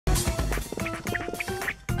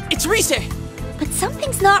It's Rise! But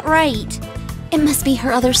something's not right. It must be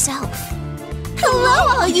her other self.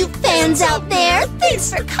 Hello, all you fans out there!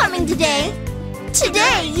 Thanks for coming today!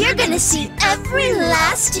 Today, you're gonna see every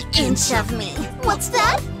last inch of me. What's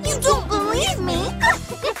that? You don't believe me?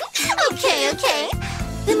 Okay.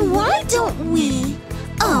 Then why don't we...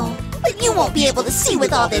 Oh, but you won't be able to see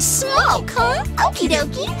with all this smoke, huh? Okie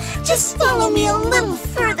dokie. Just follow me a little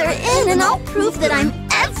further in and I'll prove that I'm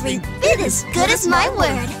every bit as good as my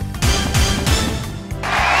word.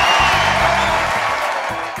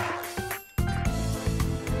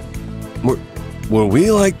 Were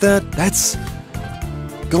we like that? That's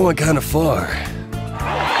going kind of far.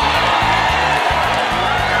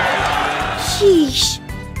 Sheesh.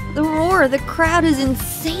 The roar of the crowd is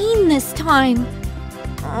insane this time.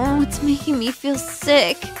 Oh, it's making me feel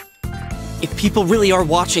sick. If people really are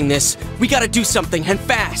watching this, we gotta do something, and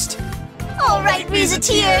fast! Alright,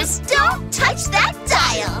 Rizeteers, don't touch that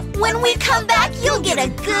dial! When we come back, you'll get a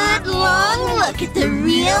good long look at the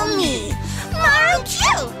real me.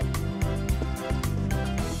 Maru-Q!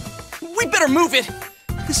 We better move it!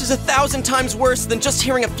 This is 1,000 times worse than just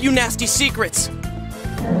hearing a few nasty secrets.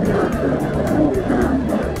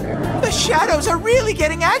 The shadows are really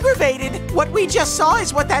getting aggravated. What we just saw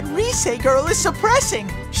is what that Rise girl is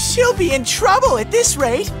suppressing. She'll be in trouble at this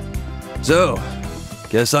rate. So,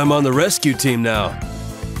 guess I'm on the rescue team now.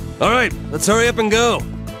 All right, let's hurry up and go.